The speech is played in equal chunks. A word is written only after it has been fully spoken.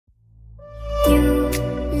You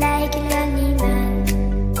like a lonely man.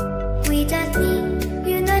 Without me,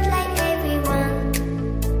 you're not like everyone.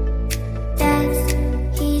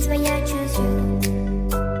 He's why I choose you.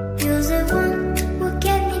 You're the one who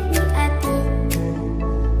can make me happy.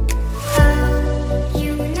 Oh,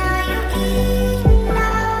 you know you're in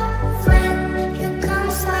love when you come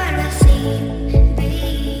for the sea.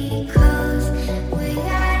 Because we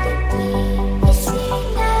are the deepest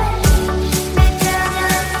signally better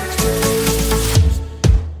than trees.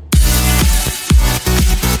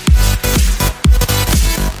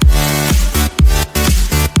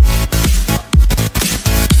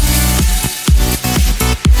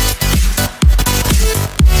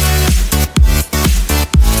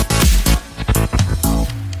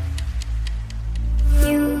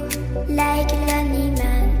 Like a lonely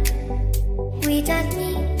man. Without me,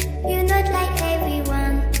 you're not like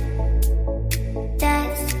everyone.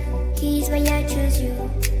 He's why I choose you.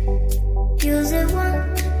 You're the one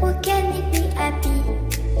who can make me happy.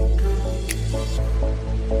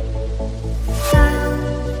 Oh,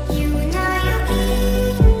 you know you're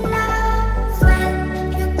in love when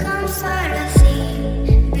you come for the sea.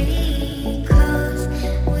 Because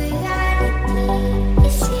we are the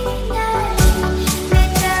deepest signally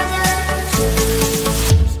better than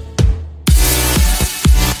trees.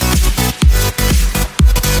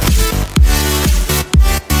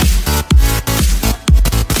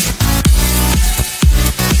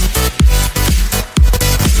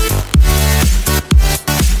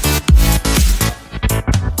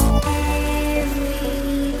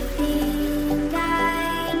 Everything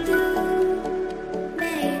I do,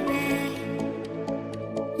 baby,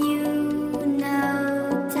 you know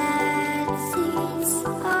that it's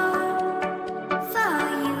all for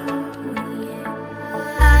you.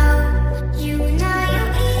 Oh, you know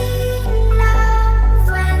you're in love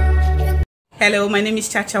when you. Hello, my name is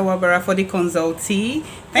Chacha Wabara for the Consultee.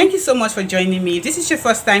 Thank you so much for joining me. If this is your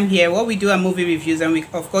first time here, what we do are movie reviews, and we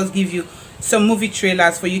of course give you some movie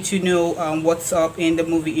trailers for you to know what's up in the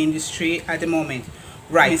movie industry at the moment.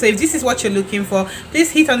 Right, so if this is what you're looking for,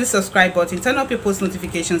 please hit on the subscribe button, turn up your post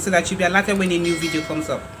notifications so that you'll be alerted when a new video comes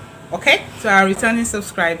up. Okay, so our returning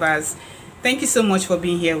subscribers, thank you so much for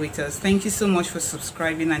being here with us. Thank you so much for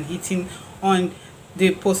subscribing and hitting on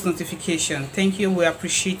the post notification. Thank you, we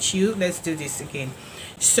appreciate you. Let's do this again.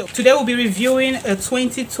 So today we'll be reviewing a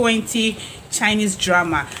 2020 Chinese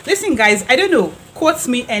drama. Listen guys, I don't know, quote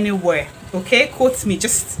me anywhere, okay? Quote me,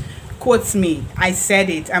 just quote me. I said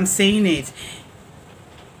it, I'm saying it.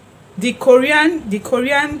 The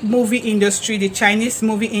Korean movie industry, the Chinese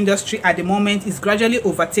movie industry at the moment is gradually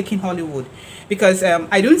overtaking Hollywood, because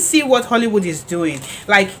I don't see what Hollywood is doing.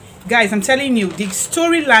 Like guys, I'm telling you, the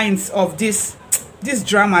storylines of these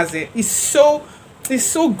dramas is so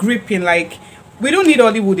gripping. Like, we don't need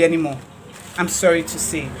Hollywood anymore. I'm sorry to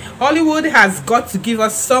say, Hollywood has got to give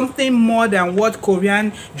us something more than what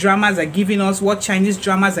Korean dramas are giving us, what Chinese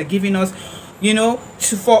dramas are giving us, you know,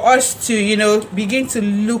 for us to, you know, begin to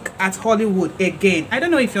look at Hollywood again. I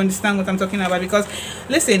don't know if you understand what I'm talking about, because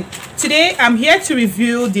listen, today I'm here to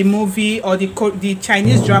review the movie, or the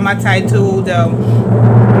Chinese drama titled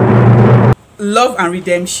Love and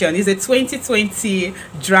Redemption. It's a 2020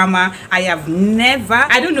 drama. I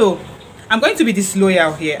don't know, I'm going to be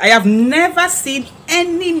disloyal here. I have never seen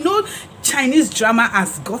no Chinese drama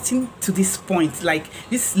has gotten to this point. Like,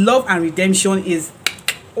 this Love and Redemption is,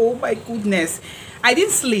 oh my goodness. I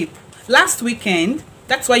didn't sleep last weekend.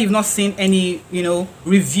 That's why you've not seen any, you know,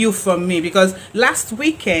 review from me, because last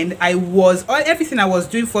weekend everything I was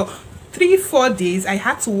doing for 3-4 days, I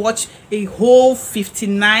had to watch a whole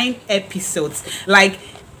 59 episodes. Like,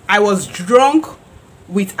 I was drunk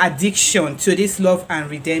with addiction to this Love and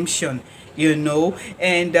Redemption, you know.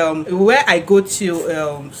 And where I go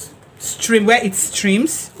to stream, where it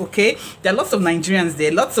streams, okay, there are lots of Nigerians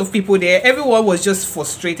there, lots of people there. Everyone was just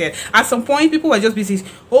frustrated. At some point, people were just busy,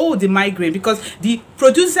 oh, the migraine, because the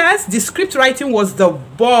producers, the script writing was the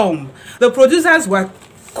bomb. The producers were,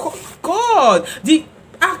 God, the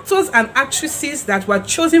actors and actresses that were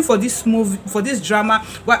chosen for this movie, for this drama,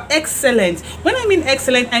 were excellent. When I mean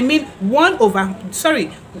excellent, I mean 100 over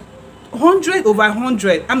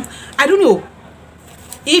 100. I don't know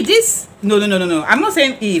if this, no, I'm not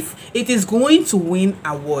saying if, it is going to win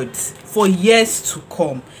awards for years to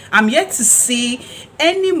come. I'm yet to see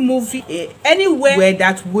any movie anywhere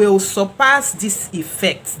that will surpass this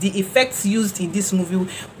effect. The effects used in this movie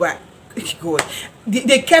were God,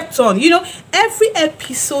 they kept on, you know. Every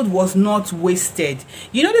episode was not wasted.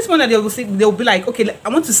 You know, this one that they will say, they'll be like, okay, I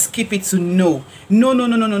want to skip it to no.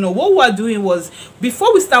 What we are doing was,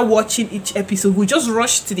 before we start watching each episode, we just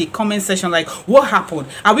rush to the comment section like, what happened?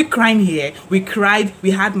 Are we crying here? We cried,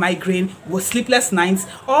 we had migraine, was sleepless nights,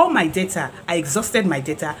 all my data. I exhausted my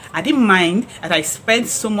data. I didn't mind that I spent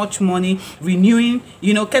so much money renewing,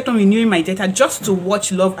 you know, kept on renewing my data just to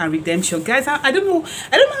watch Love and Redemption. Guys, I don't know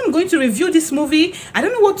how I'm going to review this movie. I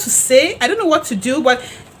don't know what to say. I don't know what to do, but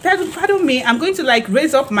pardon me, I'm going to like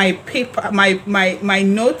raise up my paper, my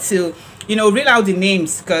note to, you know, read out the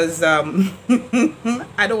names, because I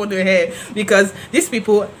don't want to hear, because these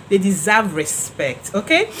people, they deserve respect.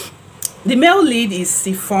 Okay, the male lead is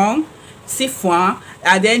Sifeng,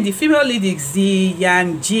 and then the female lead is the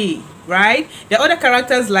Yangzi, right? The other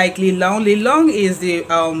characters like Lilong is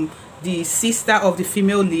the sister of the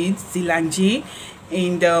female lead, Zilangji.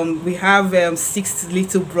 And we have sixth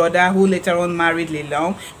little brother who later on married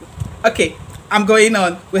Lilong. Okay, I'm going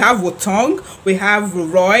on. We have Wotong, we have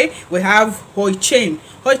Roy, we have Chen.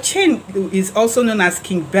 Chen is also known as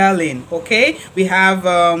King Berlin. Okay, we have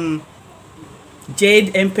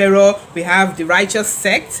Jade Emperor, we have the righteous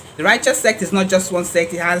sect. The righteous sect is not just one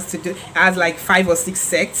sect, it has like 5 or 6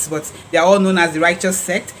 sects, but they are all known as the righteous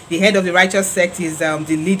sect. The head of the righteous sect is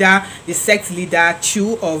the sect leader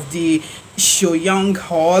Chu of the Shoyang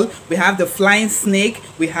Hall. We have the flying snake,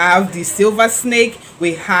 we have the silver snake,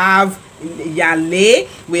 we have Yale,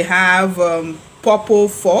 we have purple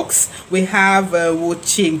fox, we have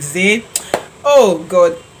wuxia. Oh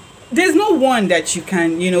God, there's no one that you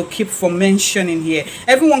can, you know, keep from mentioning here.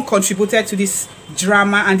 Everyone contributed to this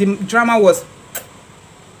drama, and the drama was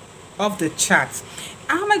off the charts.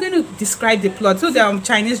 How am I going to describe the plot? So the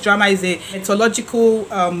Chinese drama is a mythological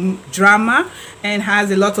drama and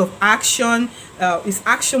has a lot of action. It's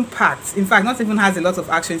action packed. In fact, not even has a lot of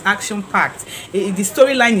action, it's action packed. The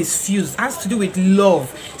storyline is fused, it has to do with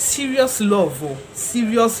love, serious love. Oh,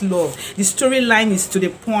 serious love. The storyline is to the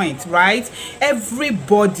point, right?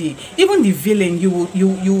 Everybody, even the villain, you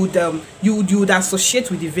would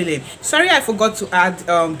associate with the villain. Sorry, I forgot to add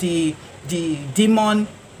the demon.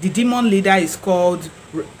 The demon leader is called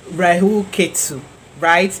Rahu Ketsu,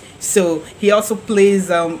 right? So he also plays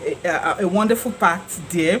a wonderful part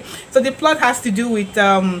there. So the plot has to do with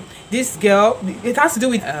this girl. It has to do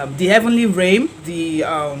with the heavenly realm, the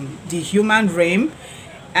human realm.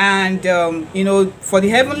 And you know, for the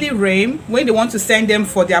heavenly realm, when they want to send them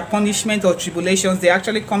for their punishment or tribulations, they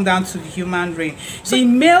actually come down to the human realm. So the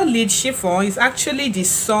male lead Sifeng is actually the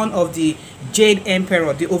son of the Jade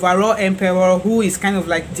Emperor, the overall emperor, who is kind of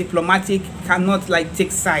like diplomatic, cannot like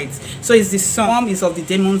take sides. So it's the son is of the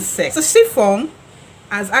demon sect. So Sifeng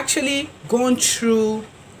has actually gone through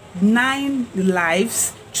 9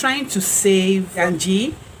 lives trying to save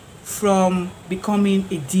Yangzi from becoming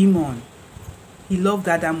a demon. He loved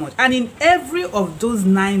that much, and in every of those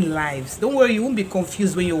 9 lives, don't worry, you won't be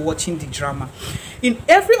confused when you're watching the drama. In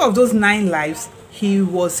every of those 9 lives, he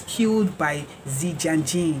was killed by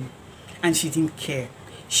Zhang, and she didn't care.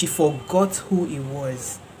 She forgot who he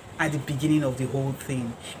was at the beginning of the whole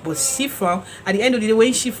thing. But Sifeng, at the end of the day,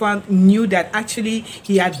 when Sifeng knew that actually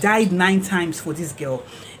he had died 9 times for this girl,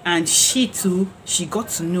 and she too, she got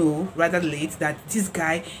to know rather late that this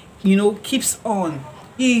guy, you know, keeps on.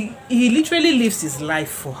 He literally lives his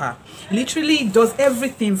life for her, literally does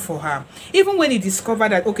everything for her. Even when he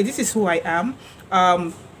discovered that, okay, this is who I am,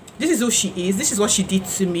 this is who she is, this is what she did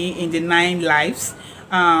to me in the 9 lives,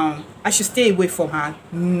 I should stay away from her.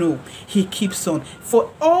 No, he keeps on.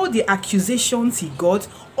 For all the accusations he got,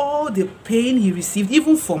 all the pain he received,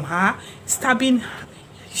 even from her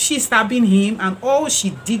she stabbing him, and all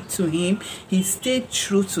she did to him, he stayed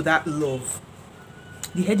true to that love.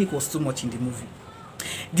 The headache was too much in the movie.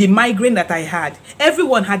 The migraine that I had,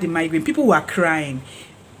 everyone had the migraine. People were crying.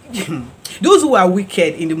 Those who were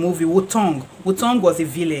wicked in the movie, Wotong was a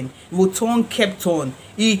villain. Wotong kept on.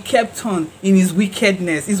 He kept on in his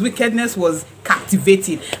wickedness. His wickedness was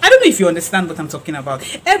captivating. I don't know if you understand what I'm talking about.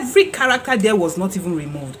 Every character there was not even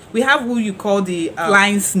removed. We have who you call the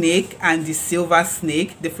flying snake and the silver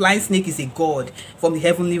snake. The flying snake is a god from the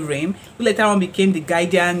heavenly realm, who later on became the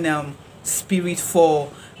guardian spirit for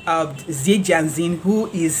Zhejianzin, who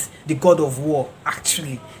is the god of war,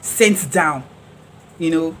 actually sent down, you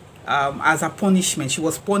know, as a punishment. She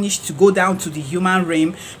was punished to go down to the human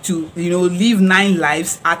realm to, you know, live 9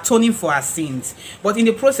 lives, atoning for her sins. But in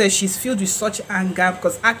the process, she's filled with such anger,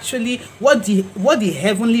 because actually what the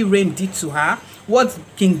heavenly realm did to her what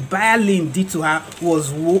King Balin did to her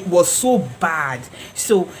was so bad.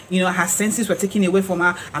 So, you know, her senses were taken away from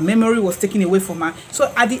her, her memory was taken away from her.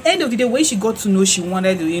 So at the end of the day, when she got to know, she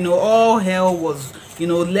wanted to, you know, all hell was, you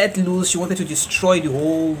know, let loose. She wanted to destroy the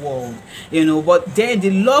whole world, you know. But then the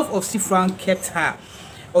love of Sifeng kept her,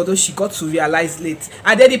 although she got to realize late.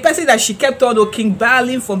 And then the person that she kept on, King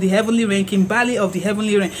Balin from the heavenly realm, King Balin of the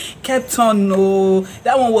heavenly realm, kept on,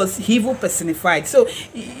 that one was evil personified. So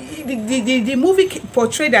the movie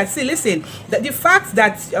portrayed that, see, listen, that the fact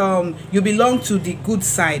that you belong to the good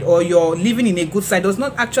side, or you're living in a good side, does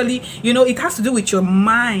not actually, you know, it has to do with your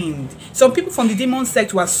mind. Some people from the demon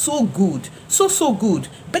sect were so good, so good,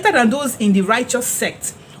 better than those in the righteous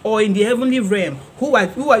sect or in the heavenly realm, who are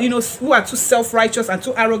you know, who are too self-righteous and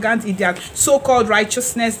too arrogant in their so-called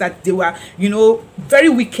righteousness, that they were, you know, very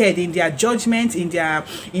wicked in their judgment, in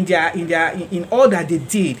all that they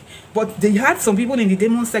did. But they had some people in the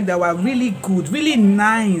demon sect that were really good, really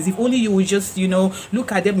nice. If only you would just, you know,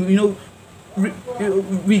 look at them, you know,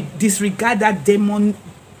 disregard that demon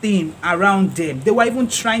thing around them. They were even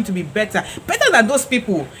trying to be better than those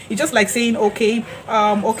people. It's just like saying, okay,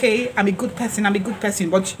 okay, I'm a good person,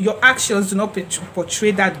 but your actions do not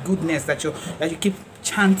portray that goodness that you keep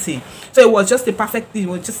chanting. So it was just a perfect thing. It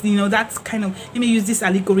was just, you know, that's kind of, let me use this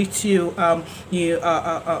allegory to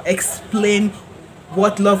explain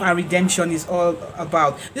what Love and Redemption is all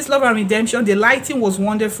about. This Love and Redemption, the lighting was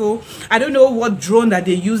wonderful. I don't know what drone that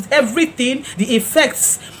they used, everything, the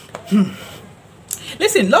effects.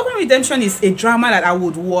 Listen, Love and Redemption is a drama that I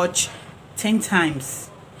would watch 10 times,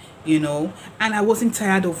 you know, and I wasn't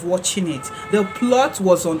tired of watching it. The plot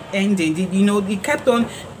was unending. You know, it kept on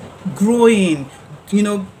growing. You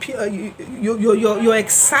know, your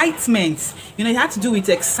excitement, you know, it had to do with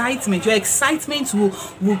excitement. Your excitement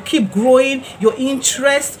will keep growing, your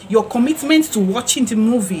interest, your commitment to watching the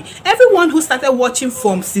movie. Everyone who started watching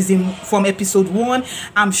from episode 1,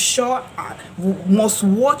 I'm sure must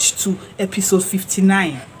watch to episode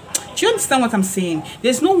 59. Do you understand what I'm saying?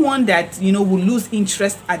 There's no one that, you know, will lose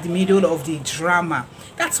interest at the middle of the drama.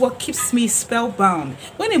 That's what keeps me spellbound.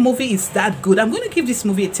 When a movie is that good, I'm going to give this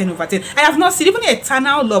movie a 10 over 10. I have not seen even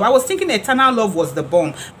Eternal Love. I was thinking Eternal Love was the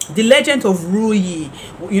bomb. The Legend of Ruyi,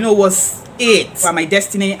 you know, was it for my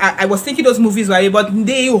destiny. I was thinking those movies were it, but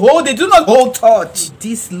they do not hold touch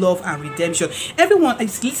this Love and Redemption. Everyone,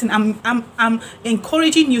 listen, I'm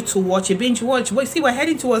encouraging you to watch a binge watch. But see, we're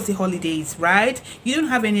heading towards the holidays, right? You don't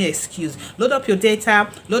have any excuse. Load up your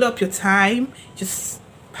data, load up your time, just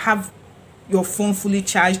have your phone fully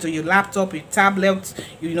charged, or your laptop, your tablet,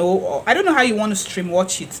 you know, or I don't know how you want to stream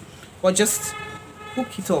watch it, but just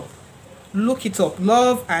hook it up, look it up.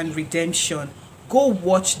 Love and Redemption. Go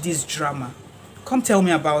watch this drama. Come tell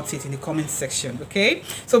me about it in the comment section, okay?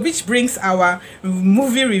 So which brings our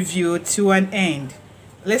movie review to an end.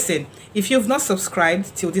 Listen, if you've not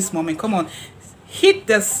subscribed till this moment, come on, hit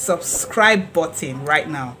the subscribe button right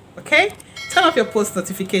now, okay? Turn off your post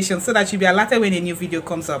notifications so that you'll be alerted when a new video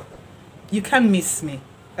comes up. You can't miss me,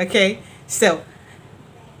 okay? So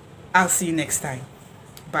I'll see you next time.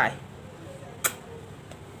 Bye.